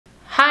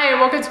Hi,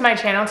 and welcome to my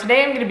channel.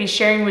 Today I'm going to be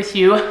sharing with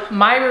you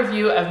my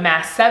review of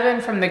Math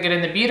 7 from The Good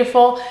and the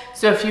Beautiful.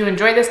 So if you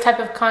enjoy this type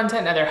of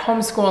content, other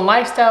homeschool and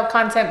lifestyle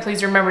content,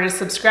 please remember to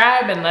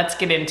subscribe and let's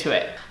get into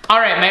it. All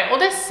right, my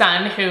oldest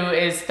son, who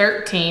is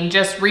 13,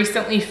 just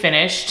recently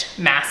finished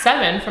Math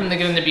 7 from The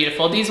Good and the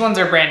Beautiful. These ones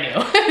are brand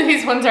new.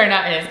 These ones are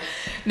not his.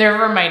 They're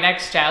for my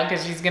next child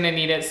because she's going to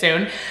need it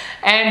soon.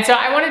 And so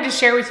I wanted to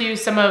share with you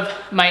some of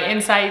my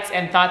insights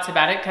and thoughts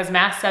about it because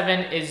Math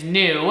 7 is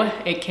new.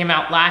 It came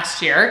out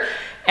last year.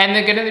 And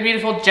The Good and the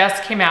Beautiful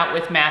just came out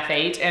with Math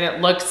 8 and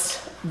it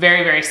looks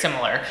very, very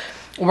similar.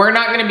 We're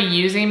not going to be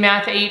using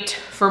Math 8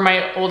 for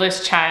my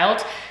oldest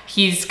child.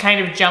 He's kind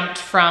of jumped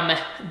from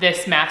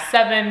this Math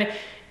 7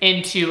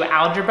 into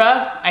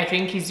algebra. I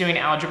think he's doing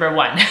algebra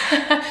 1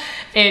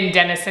 in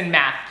Denison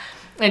Math.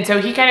 And so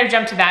he kind of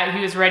jumped to that.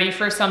 He was ready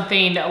for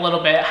something a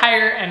little bit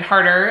higher and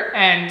harder.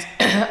 And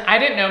I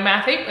didn't know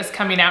Math 8 was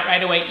coming out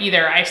right away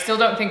either. I still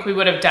don't think we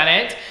would have done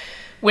it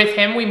with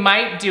him. We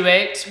might do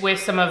it with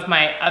some of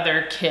my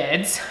other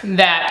kids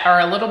that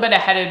are a little bit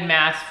ahead in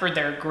math for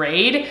their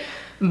grade.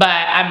 But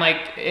I'm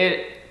like,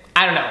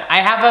 I don't know. I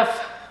have a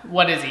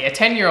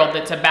 10-year-old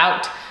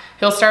that's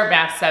he'll start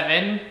Math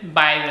 7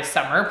 by the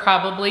summer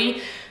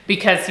probably,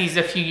 because he's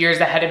a few years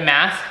ahead in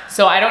math.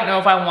 So I don't know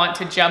if I want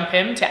to jump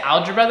him to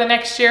algebra the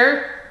next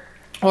year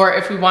or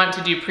if we want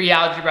to do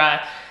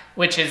pre-algebra,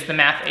 which is the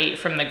Math 8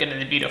 from The Good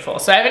and the Beautiful.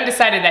 So I haven't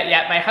decided that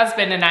yet. My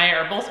husband and I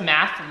are both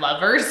math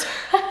lovers.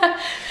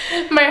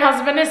 My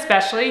husband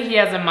especially, he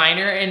has a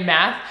minor in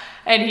math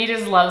and he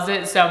just loves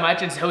it so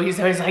much. And so he's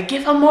always like,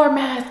 give him more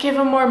math, give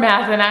him more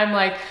math. And I'm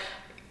like,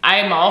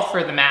 I'm all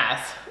for the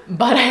math,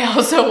 but I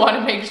also want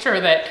to make sure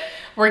that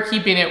we're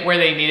keeping it where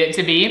they need it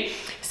to be.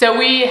 So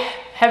we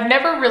have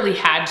never really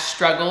had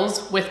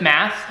struggles with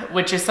math,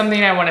 which is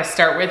something I want to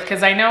start with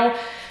because I know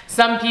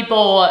some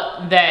people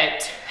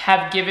that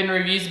have given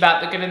reviews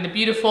about The Good and the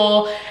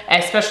Beautiful,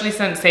 especially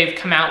since they've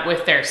come out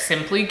with their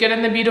Simply Good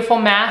and the Beautiful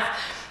math,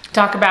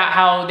 talk about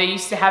how they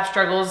used to have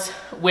struggles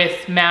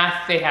with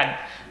math.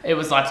 It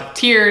was lots of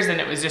tears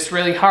and it was just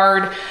really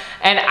hard.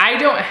 And I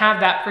don't have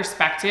that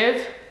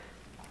perspective.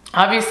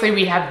 Obviously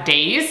we have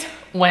days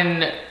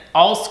when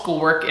all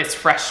schoolwork is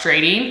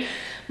frustrating,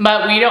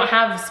 but we don't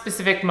have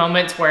specific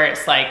moments where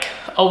it's like,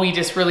 oh, we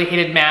just really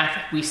hated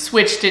math. We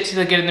switched it to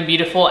The Good and the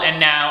Beautiful and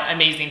now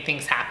amazing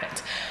things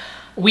happened.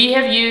 We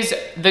have used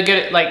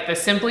the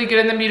Simply Good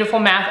and the Beautiful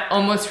math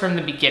almost from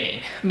the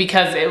beginning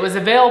because it was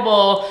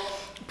available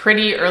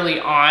pretty early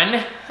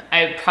on.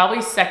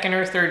 Probably second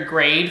or third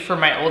grade for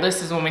my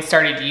oldest is when we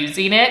started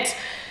using it.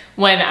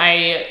 When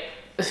I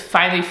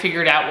finally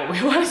figured out what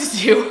we wanted to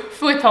do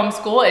with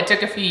homeschool. It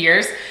took a few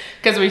years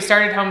because we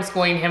started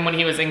homeschooling him when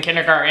he was in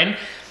kindergarten.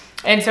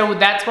 And so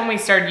that's when we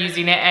started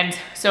using it. And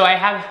so I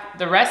have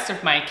the rest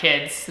of my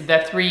kids,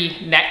 the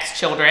 3 next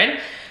children,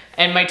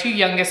 and my 2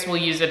 youngest will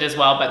use it as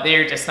well, but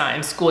they're just not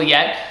in school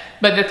yet.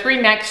 But the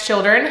 3 next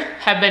children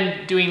have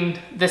been doing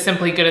the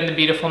Simply Good and the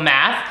Beautiful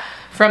math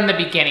from the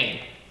beginning.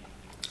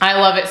 I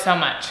love it so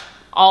much.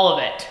 All of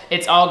it.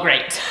 It's all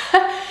great.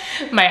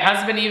 My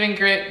husband even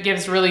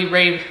gives really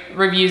rave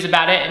reviews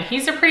about it, and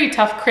he's a pretty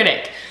tough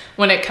critic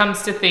when it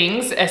comes to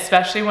things,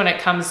 especially when it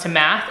comes to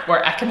math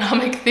or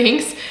economic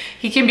things.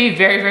 He can be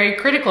very, very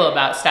critical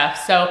about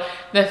stuff. So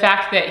the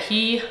fact that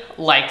he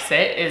likes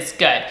it is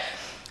good.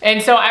 And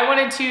so I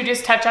wanted to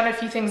just touch on a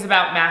few things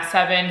about Math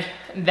 7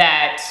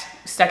 that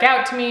stuck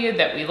out to me,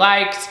 that we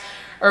liked,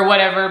 or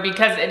whatever,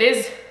 because it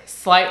is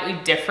slightly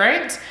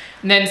different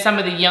than some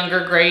of the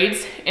younger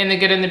grades in The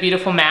Good and the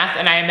Beautiful math.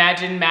 And I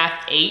imagine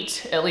Math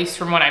 8, at least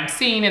from what I'm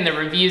seeing and the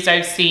reviews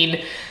I've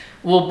seen,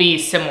 will be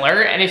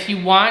similar. And if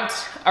you want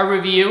a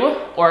review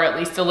or at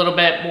least a little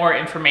bit more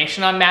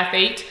information on Math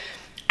 8,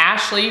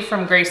 Ashley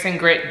from Grace and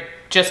Grit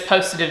just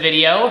posted a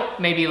video,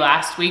 maybe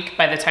last week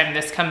by the time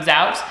this comes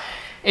out,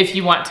 if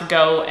you want to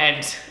go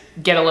and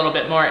get a little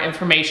bit more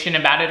information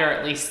about it or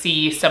at least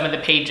see some of the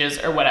pages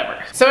or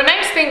whatever. So a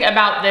nice thing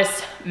about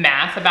this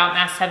math, about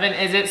Math 7,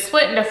 is it's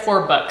split into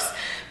 4 books.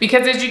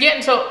 Because as you get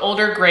into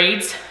older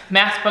grades,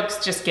 math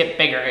books just get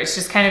bigger. It's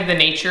just kind of the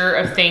nature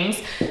of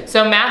things.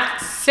 So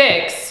Math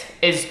 6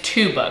 is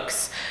 2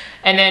 books.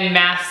 And then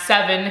Math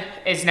 7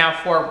 is now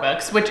 4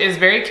 books, which is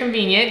very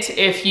convenient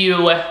if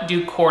you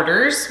do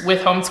quarters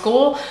with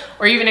homeschool,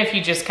 or even if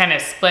you just kind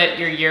of split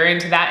your year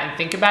into that and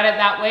think about it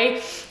that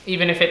way,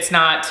 even if it's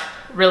not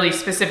really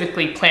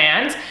specifically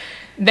planned,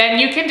 then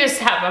you can just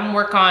have them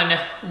work on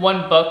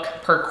 1 book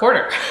per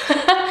quarter.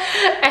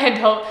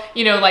 And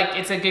like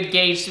it's a good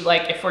gauge to,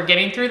 like, if we're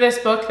getting through this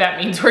book, that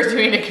means we're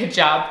doing a good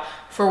job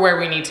for where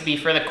we need to be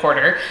for the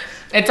quarter.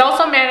 It's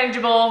also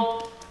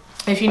manageable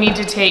if you need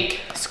to take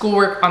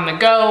schoolwork on the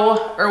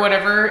go or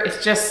whatever.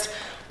 It's just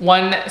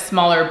 1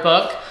 smaller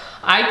book.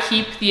 I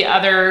keep the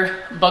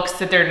other books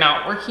that they're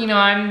not working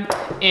on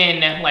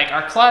in like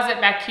our closet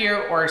back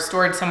here or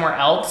stored somewhere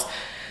else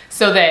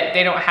so that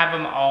they don't have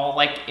them all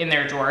like in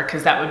their drawer,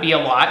 because that would be a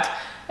lot.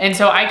 And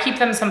so I keep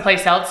them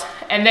someplace else.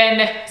 And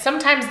then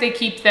sometimes they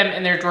keep them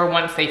in their drawer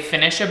once they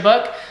finish a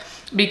book,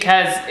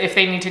 because if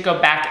they need to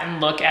go back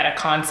and look at a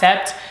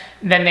concept,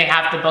 then they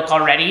have the book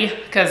already,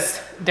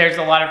 because there's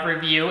a lot of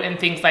review and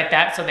things like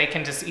that, so they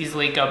can just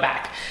easily go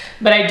back.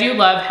 But I do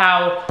love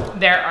how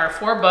there are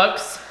 4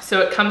 books. So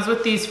it comes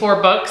with these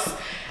 4 books,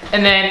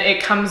 and then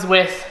it comes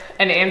with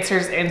an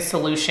answers and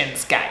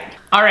solutions guide.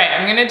 All right,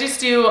 I'm gonna just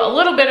do a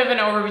little bit of an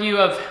overview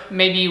of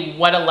maybe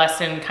what a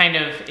lesson kind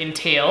of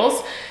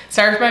entails.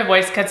 Sorry if my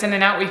voice cuts in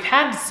and out. We've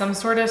had some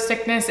sort of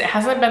sickness. It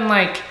hasn't been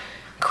like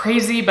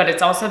crazy, but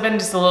it's also been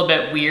just a little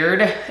bit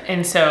weird.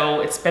 And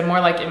so it's been more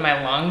like in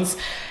my lungs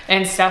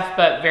and stuff,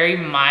 but very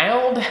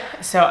mild.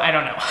 So I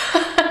don't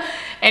know.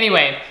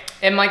 Anyway,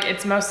 and like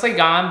it's mostly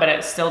gone, but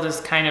it's still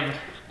just kind of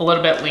a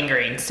little bit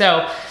lingering.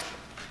 So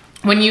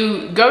when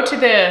you go to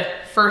the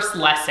first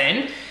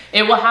lesson,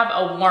 it will have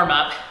a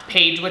warm-up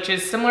page, which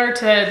is similar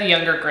to the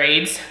younger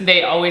grades.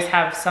 They always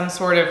have some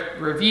sort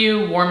of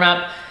review,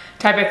 warm-up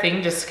type of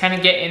thing, just kind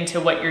of get into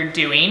what you're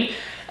doing.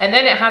 And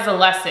then it has a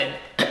lesson.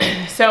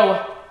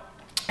 So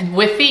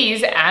with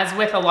these, as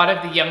with a lot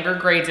of the younger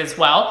grades as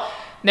well,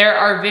 there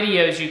are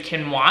videos you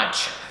can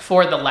watch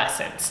for the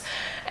lessons.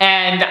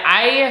 And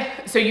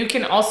so you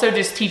can also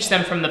just teach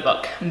them from the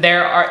book.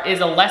 There is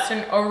a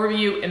lesson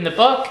overview in the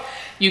book.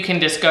 You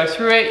can just go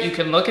through it. You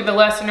can look at the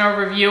lesson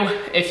overview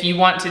if you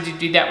want to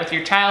do that with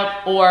your child,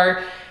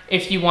 or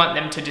if you want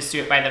them to just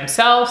do it by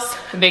themselves,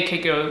 they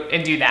could go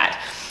and do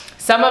that.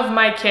 Some of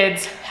my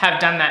kids have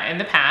done that in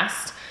the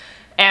past.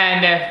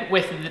 And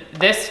with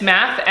this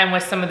math and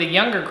with some of the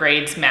younger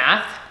grades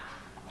math,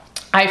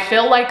 I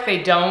feel like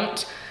they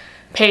don't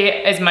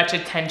pay as much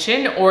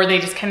attention, or they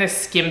just kind of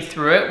skim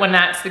through it when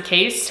that's the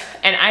case.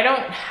 And I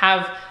don't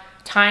have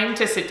time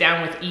to sit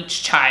down with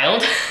each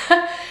child.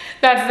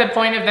 That's the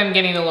point of them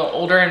getting a little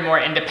older and more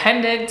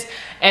independent.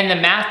 And the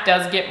math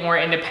does get more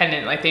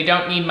independent. Like they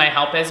don't need my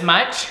help as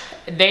much.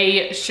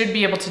 They should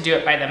be able to do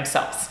it by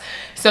themselves,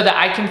 so that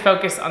I can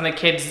focus on the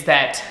kids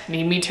that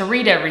need me to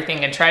read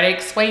everything and try to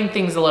explain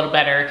things a little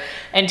better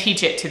and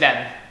teach it to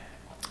them.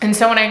 And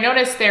so when I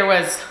noticed there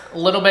was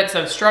little bits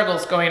of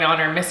struggles going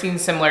on or missing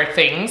similar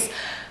things,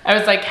 I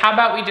was like, how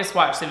about we just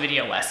watch the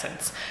video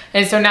lessons?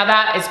 And so now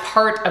that is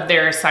part of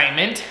their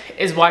assignment,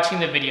 is watching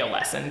the video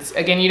lessons.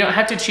 Again, you don't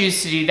have to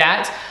choose to do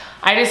that.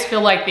 I just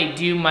feel like they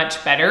do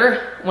much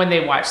better when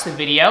they watch the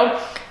video.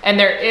 And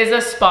there is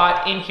a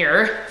spot in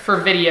here for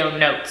video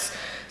notes.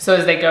 So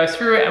as they go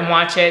through it and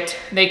watch it,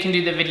 they can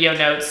do the video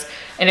notes,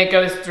 and it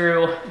goes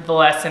through the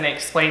lesson, it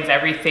explains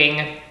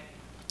everything.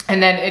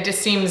 And then it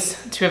just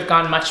seems to have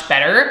gone much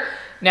better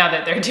now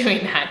that they're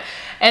doing that.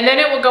 And then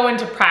it will go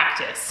into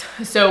practice.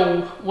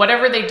 So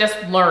whatever they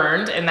just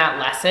learned in that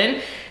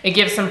lesson, it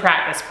gives some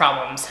practice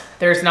problems.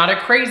 There's not a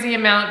crazy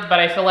amount, but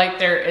I feel like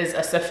there is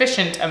a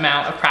sufficient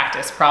amount of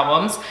practice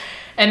problems.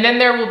 And then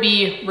there will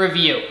be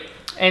review.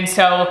 And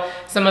so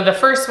some of the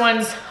first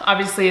ones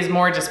obviously is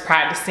more just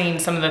practicing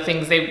some of the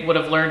things they would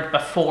have learned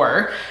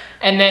before.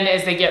 And then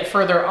as they get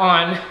further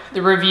on,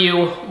 the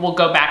review will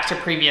go back to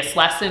previous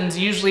lessons.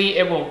 Usually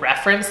it will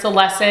reference the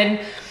lesson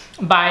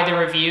by the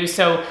review.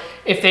 So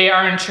if they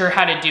aren't sure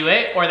how to do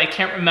it, or they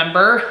can't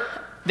remember,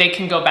 they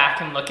can go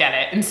back and look at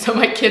it. And so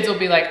my kids will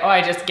be like, oh,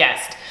 I just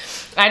guessed.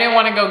 I didn't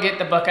want to go get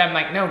the book. I'm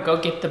like, no, go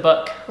get the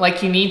book.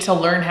 Like, you need to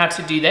learn how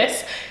to do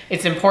this.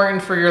 It's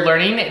important for your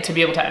learning to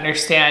be able to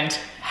understand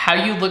how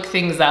you look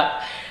things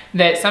up,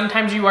 that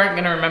sometimes you aren't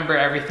going to remember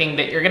everything,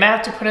 that you're going to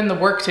have to put in the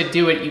work to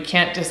do it. You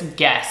can't just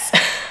guess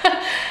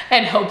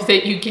and hope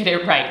that you get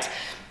it right.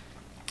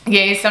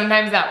 Okay,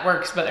 sometimes that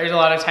works, but there's a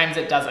lot of times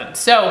it doesn't.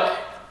 So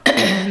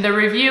the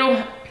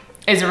review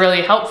is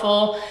really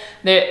helpful.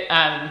 The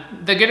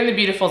Good and the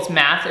Beautiful's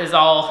math is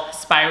all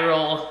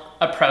spiral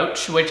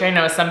approach, which I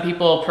know some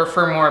people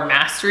prefer more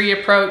mastery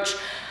approach.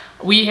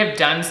 We have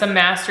done some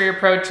mastery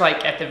approach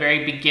like at the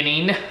very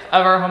beginning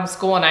of our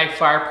homeschool, and I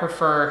far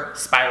prefer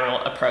spiral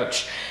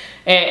approach.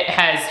 It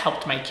has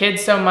helped my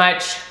kids so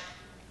much.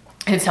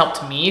 It's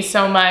helped me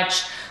so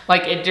much.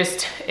 Like, it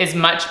just is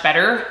much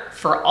better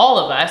for all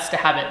of us to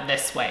have it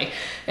this way.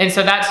 And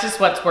so that's just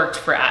what's worked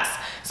for us.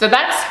 So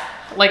that's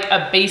like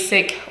a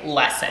basic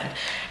lesson.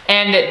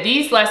 And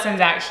these lessons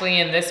actually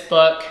in this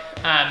book,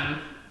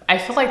 I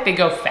feel like they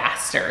go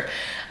faster.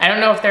 I don't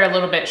know if they're a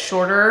little bit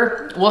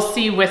shorter. We'll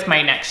see with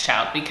my next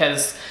child,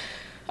 because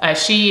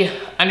she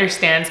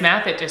understands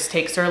math. It just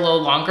takes her a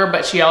little longer,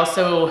 but she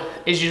also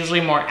is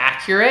usually more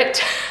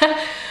accurate.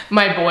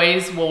 My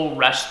boys will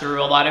rush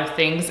through a lot of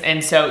things,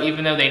 and so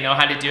even though they know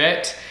how to do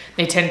it,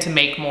 they tend to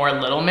make more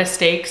little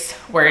mistakes,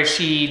 whereas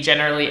she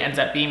generally ends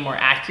up being more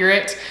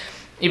accurate,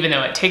 even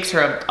though it takes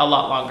her a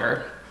lot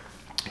longer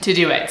to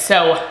do it.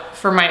 So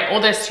for my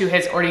oldest, who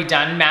has already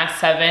done Math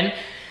 7,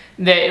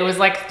 it was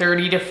like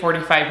 30 to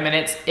 45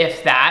 minutes,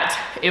 if that.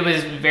 It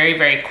was very,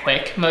 very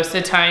quick most of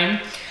the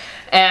time.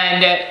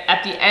 And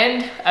at the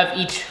end of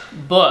each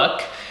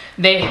book,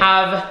 they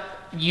have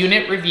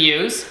unit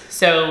reviews.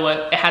 So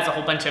it has a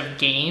whole bunch of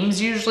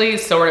games usually,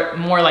 so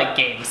more like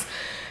games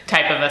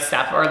type of a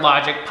stuff, or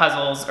logic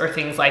puzzles or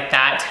things like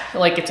that.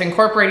 Like, it's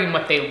incorporating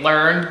what they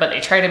learned, but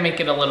they try to make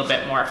it a little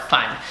bit more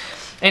fun.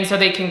 And so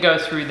they can go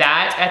through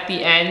that at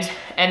the end.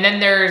 And then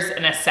there's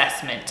an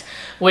assessment,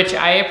 which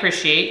I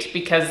appreciate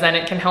because then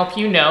it can help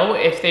you know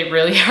if they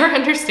really are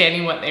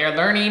understanding what they are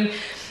learning.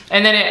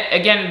 And then it,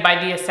 again,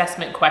 by the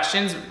assessment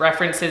questions,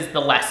 references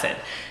the lesson.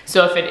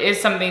 So if it is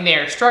something they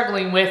are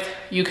struggling with,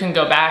 you can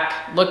go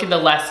back, look at the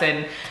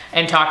lesson,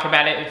 and talk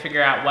about it and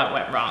figure out what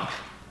went wrong.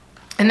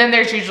 And then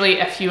there's usually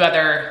a few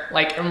other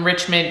like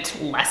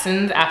enrichment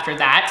lessons after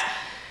that.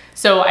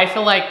 So I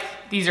feel like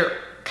these are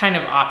kind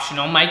of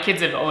optional. My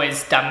kids have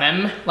always done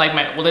them. Like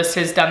my oldest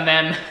has done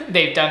them.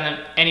 They've done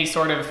them, any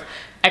sort of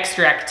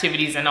extra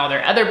activities in all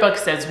their other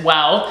books as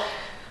well.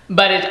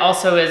 But it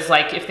also is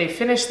like, if they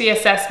finish the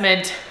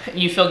assessment,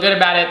 you feel good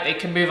about it, they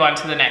can move on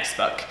to the next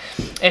book.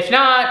 If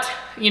not,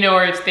 you know,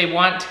 or if they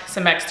want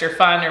some extra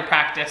fun or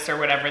practice or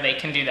whatever, they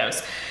can do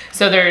those.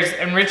 So there's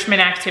enrichment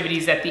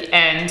activities at the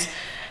end.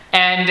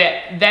 And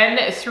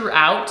then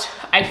throughout,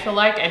 I feel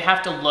like I'd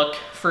have to look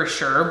for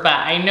sure, but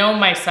I know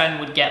my son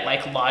would get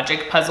like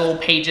logic puzzle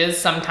pages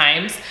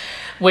sometimes,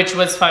 which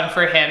was fun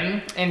for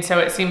him. And so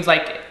it seems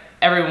like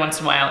every once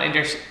in a while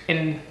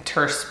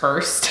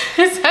interspersed,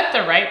 is that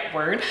the right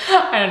word?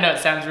 I don't know, it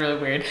sounds really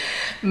weird.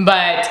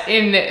 But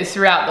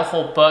throughout the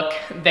whole book,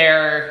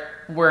 there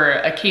were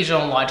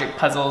occasional logic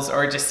puzzles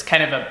or just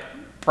kind of a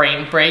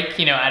brain break.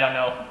 You know, I don't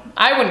know.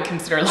 I wouldn't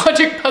consider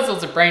logic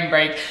puzzles a brain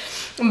break,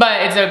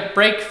 but it's a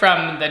break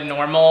from the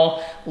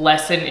normal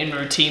lesson and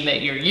routine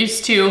that you're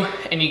used to,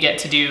 and you get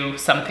to do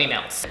something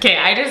else. Okay,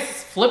 I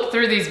just flipped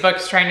through these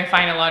books trying to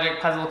find a logic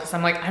puzzle because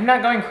I'm like, I'm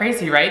not going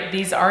crazy, right?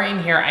 These are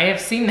in here. I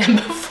have seen them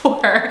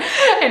before.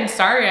 And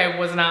sorry I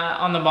was not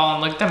on the ball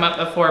and looked them up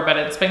before, but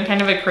it's been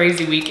kind of a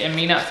crazy week and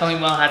me not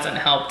feeling well hasn't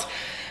helped.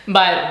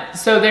 But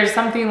so there's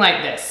something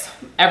like this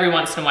every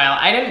once in a while.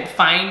 I didn't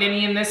find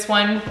any in this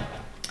one.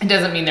 It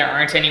doesn't mean there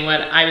aren't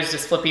anyone. I was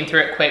just flipping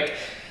through it quick.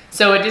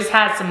 So it just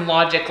has some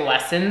logic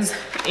lessons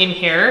in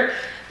here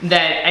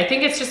that I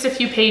think it's just a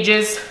few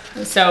pages.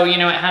 So, you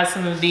know, it has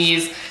some of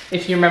these,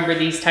 if you remember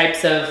these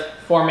types of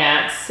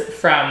formats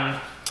from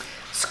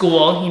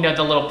school, you know,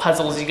 the little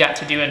puzzles you got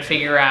to do and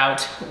figure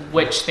out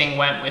which thing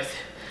went with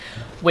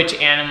which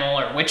animal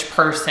or which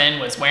person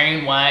was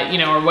wearing what, you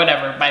know, or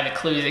whatever by the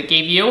clues it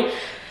gave you.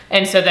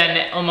 And so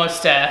then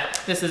almost,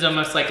 this is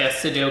almost like a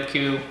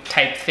Sudoku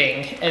type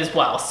thing as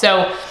well.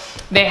 So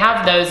they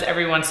have those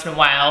every once in a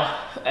while,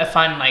 a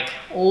fun, like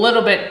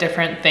little bit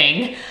different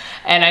thing.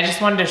 And I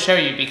just wanted to show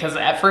you because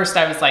at first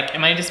I was like,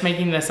 am I just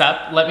making this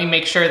up? Let me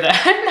make sure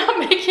that I'm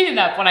not making it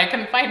up when I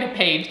couldn't find a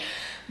page,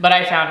 but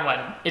I found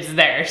one, it's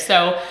there.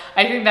 So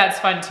I think that's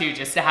fun too,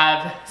 just to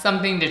have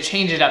something to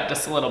change it up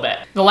just a little bit.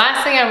 The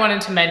last thing I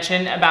wanted to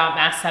mention about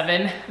Math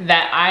 7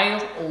 that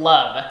I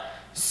love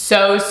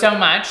so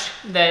much,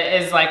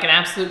 that is like an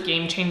absolute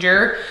game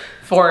changer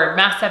for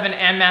Math 7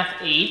 and Math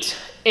 8,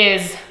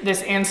 is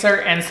this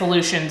answer and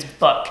solutions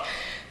book.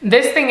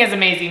 This thing is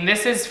amazing.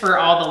 This is for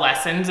all the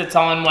lessons. It's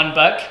all in one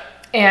book.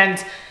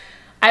 And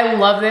I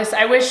love this.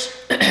 I wish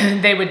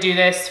they would do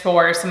this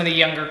for some of the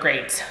younger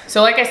grades.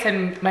 So like I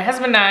said, my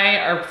husband and I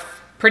are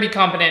pretty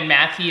competent in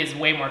math. He is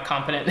way more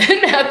competent in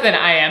math than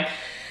I am.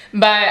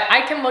 But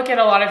I can look at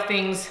a lot of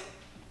things,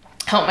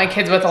 help my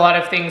kids with a lot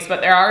of things,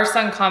 but there are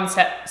some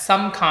concepts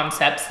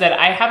that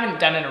I haven't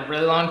done in a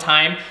really long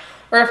time,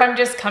 or if I'm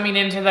just coming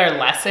into their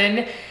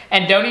lesson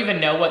and don't even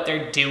know what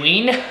they're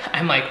doing,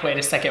 I'm like, wait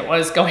a second, what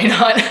is going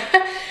on?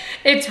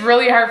 It's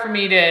really hard for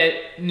me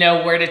to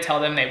know where to tell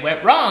them they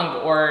went wrong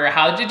or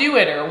how to do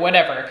it or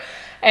whatever.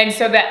 And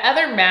so the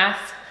other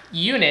math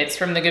units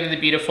from the Good and the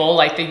Beautiful,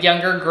 like the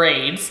younger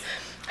grades,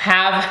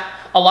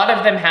 a lot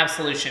of them have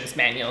solutions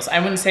manuals. I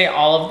wouldn't say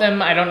all of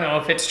them. I don't know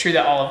if it's true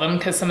that all of them,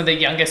 because some of the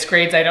youngest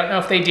grades, I don't know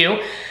if they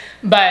do.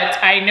 But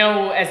I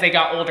know as they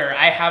got older,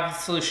 I have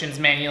solutions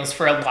manuals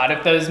for a lot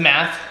of those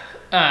math,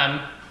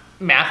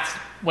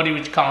 what do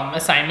you call them,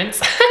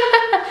 assignments.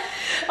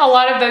 A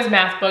lot of those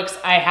math books,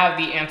 I have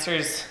the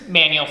answers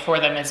manual for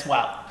them as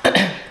well.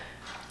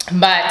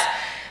 But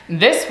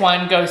this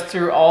one goes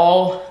through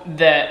all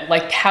the,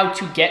 like how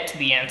to get to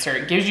the answer.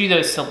 It gives you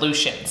those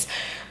solutions,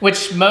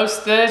 which most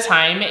of the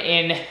time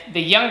in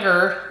the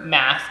younger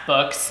math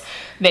books,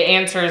 the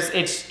answers,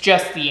 it's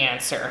just the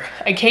answer.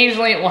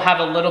 Occasionally it will have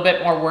a little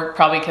bit more work,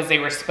 probably because they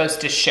were supposed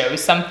to show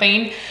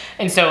something.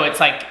 And so it's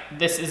like,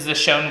 this is the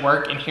shown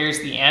work and here's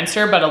the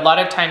answer, but a lot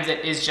of times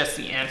it is just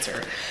the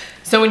answer.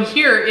 So in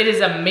here, it is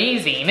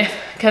amazing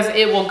because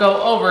it will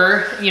go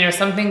over, you know,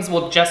 some things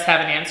will just have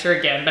an answer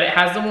again, but it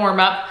has the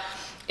warm-up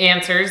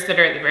answers that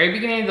are at the very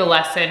beginning of the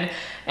lesson.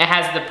 It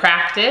has the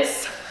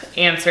practice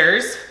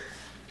answers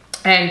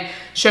and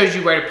shows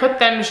you where to put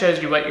them,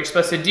 shows you what you're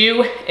supposed to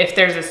do. If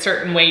there's a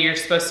certain way you're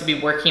supposed to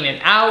be working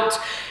it out,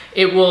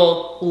 it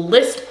will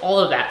list all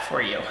of that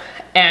for you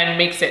and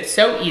makes it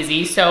so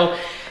easy. So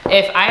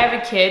if I have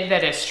a kid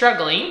that is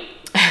struggling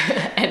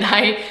and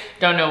I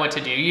don't know what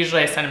to do,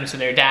 usually I send them to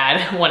their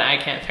dad. When I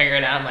can't figure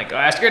it out, I'm like, go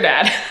ask your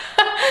dad.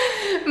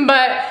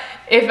 But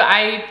if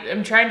I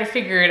am trying to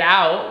figure it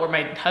out or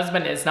my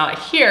husband is not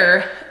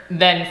here,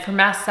 then for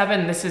Math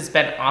 7, this has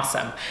been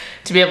awesome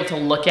to be able to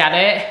look at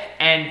it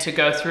and to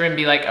go through and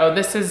be like, oh,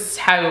 this is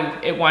how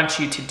it wants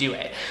you to do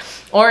it.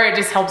 Or it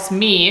just helps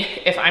me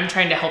if I'm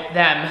trying to help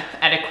them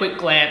at a quick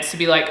glance to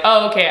be like,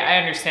 oh, okay, I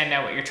understand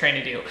now what you're trying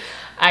to do.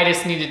 I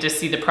just needed to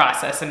see the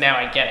process and now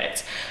I get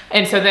it.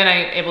 And so then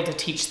I'm able to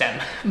teach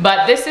them.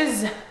 But this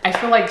is, I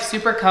feel like,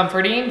 super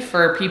comforting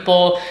for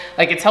people.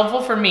 Like, it's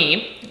helpful for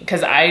me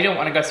because I don't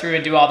want to go through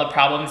and do all the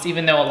problems,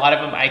 even though a lot of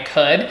them I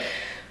could.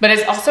 But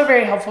it's also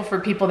very helpful for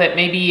people that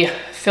maybe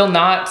feel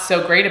not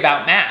so great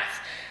about math.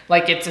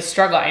 Like, it's a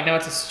struggle. I know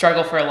it's a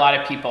struggle for a lot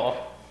of people.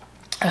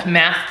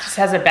 Math just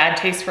has a bad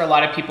taste for a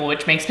lot of people,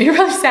 which makes me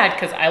really sad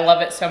because I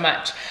love it so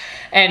much.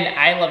 And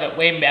I love it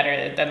way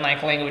better than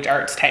like language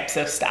arts types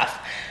of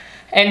stuff.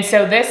 And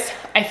so this,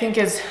 I think,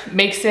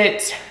 makes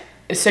it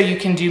so you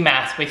can do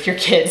math with your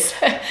kids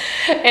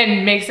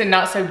and makes it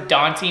not so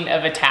daunting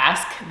of a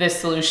task. This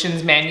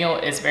solutions manual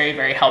is very,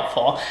 very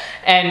helpful.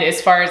 And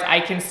as far as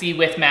I can see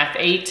with Math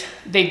 8,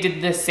 they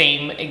did the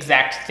same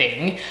exact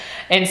thing.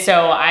 And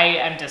so I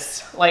am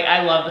just like,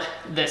 I love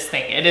this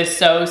thing. It is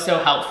so, so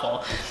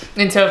helpful.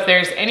 And so if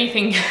there's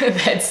anything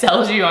that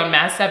sells you on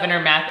Math 7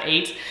 or Math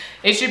 8,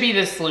 it should be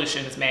the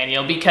solutions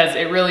manual because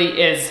it really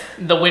is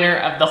the winner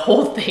of the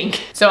whole thing.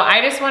 So I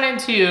just wanted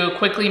to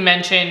quickly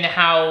mention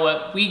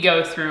how we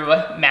go through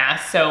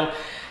math. So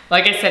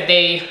like I said,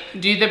 they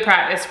do the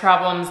practice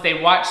problems,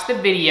 they watch the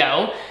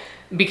video,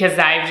 because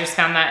I've just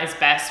found that is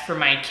best for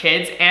my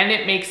kids, and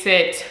it makes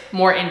it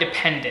more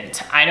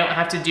independent. I don't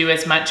have to do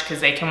as much because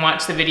they can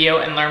watch the video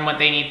and learn what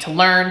they need to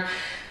learn.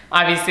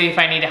 Obviously, if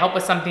I need to help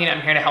with something,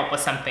 I'm here to help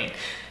with something.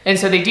 And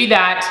so they do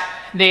that.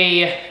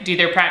 They do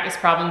their practice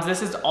problems.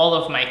 This is all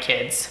of my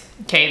kids,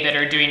 okay, that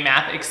are doing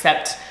math,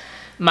 except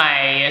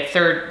my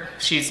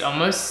she's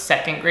almost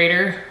second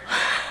grader.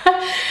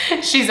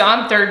 She's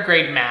on third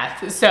grade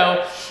math.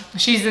 So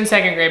she's in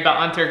second grade, but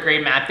on third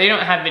grade math. They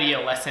don't have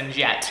video lessons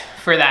yet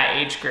for that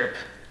age group.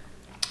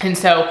 And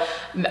so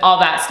all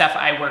that stuff,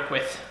 I work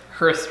with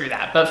her through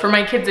that. But for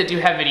my kids that do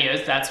have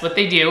videos, that's what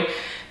they do.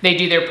 They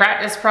do their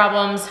practice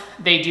problems,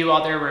 they do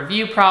all their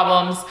review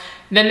problems,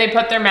 then they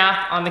put their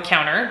math on the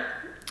counter,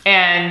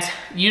 and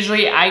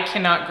usually I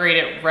cannot grade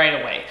it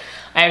right away.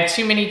 I have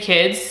too many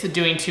kids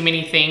doing too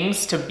many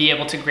things to be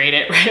able to grade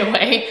it right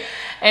away.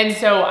 And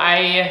so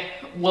I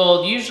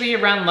will usually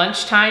around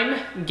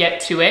lunchtime get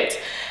to it,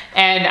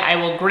 and I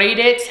will grade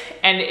it.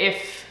 And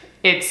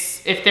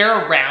if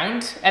they're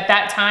around at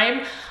that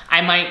time,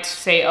 I might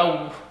say,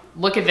 oh,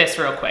 look at this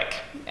real quick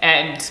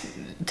and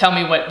tell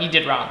me what you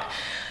did wrong.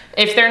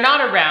 If they're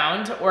not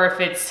around, or if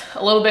it's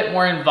a little bit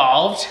more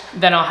involved,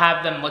 then I'll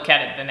have them look at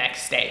it the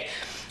next day.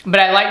 But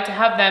I like to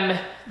have them,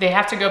 they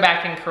have to go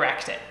back and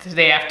correct it.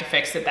 They have to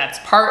fix it. That's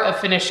part of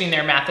finishing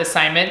their math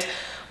assignment,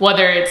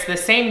 whether it's the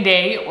same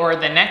day or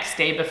the next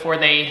day before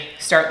they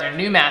start their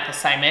new math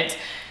assignment.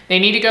 They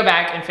need to go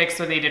back and fix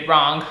what they did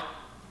wrong.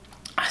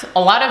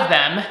 A lot of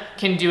them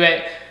can do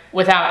it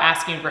without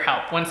asking for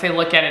help. Once they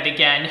look at it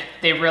again,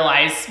 they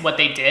realize what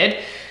they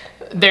did.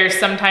 There's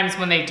sometimes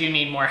when they do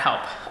need more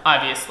help,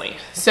 obviously.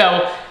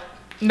 So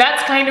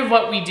that's kind of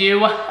what we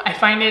do. I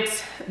find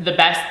it's the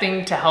best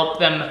thing to help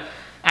them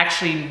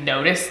actually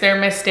notice their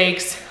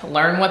mistakes,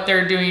 learn what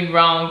they're doing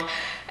wrong,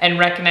 and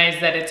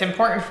recognize that it's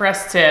important for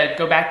us to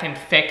go back and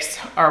fix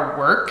our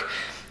work,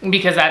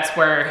 because that's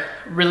where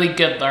really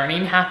good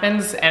learning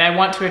happens. And I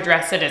want to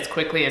address it as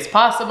quickly as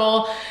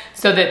possible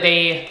so that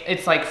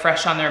it's like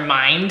fresh on their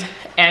mind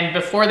and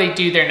before they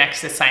do their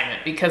next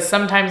assignment. Because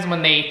sometimes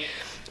when they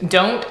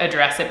don't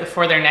address it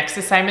before their next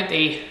assignment,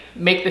 they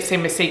make the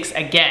same mistakes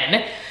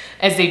again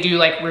as they do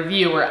like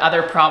review or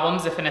other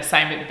problems if an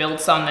assignment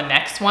builds on the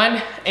next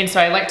one. And so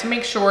I like to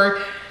make sure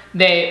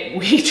that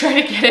we try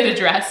to get it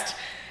addressed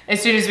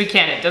as soon as we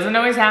can. It doesn't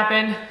always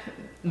happen,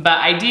 but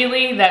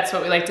ideally that's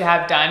what we like to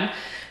have done.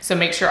 So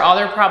make sure all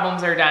their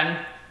problems are done,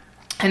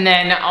 and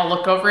then I'll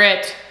look over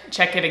it,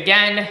 check it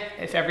again.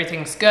 If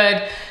everything's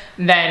good,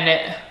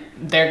 then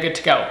they're good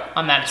to go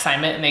on that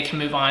assignment and they can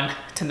move on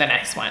to the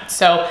next one.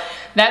 So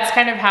that's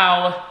kind of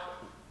how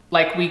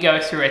like we go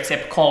through a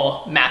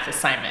typical math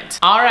assignment.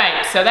 All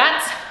right, so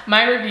that's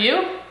my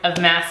review of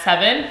Math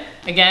 7.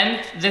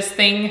 Again, this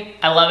thing,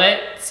 I love it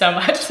so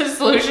much. The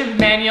solution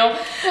manual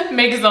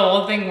makes the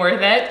whole thing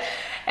worth it.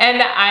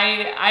 And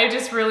I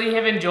just really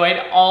have enjoyed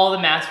all the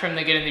math from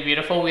The Good and the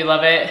Beautiful. We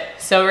love it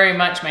so very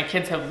much. My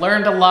kids have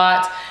learned a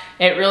lot.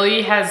 It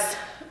really has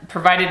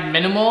provided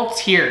minimal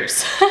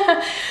tears,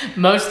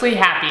 mostly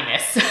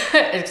happiness,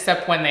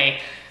 except when they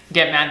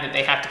get mad that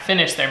they have to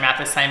finish their math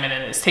assignment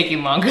and it's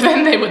taking longer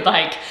than they would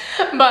like.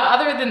 But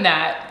other than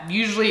that,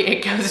 usually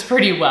it goes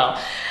pretty well.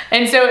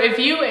 And so if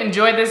you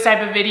enjoyed this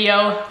type of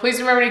video, please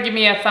remember to give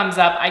me a thumbs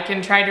up. I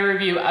can try to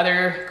review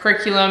other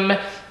curriculum.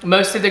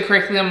 Most of the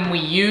curriculum we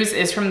use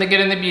is from The Good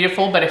and the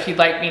Beautiful, but if you'd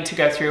like me to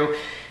go through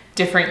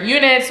different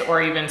units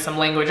or even some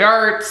language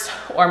arts,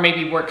 or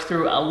maybe work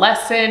through a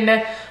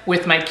lesson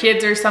with my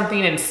kids or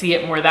something and see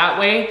it more that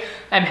way,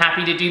 I'm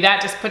happy to do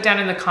that. Just put down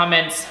in the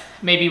comments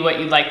maybe what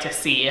you'd like to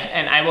see,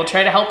 and I will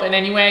try to help in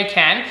any way I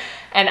can,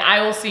 and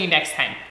I will see you next time.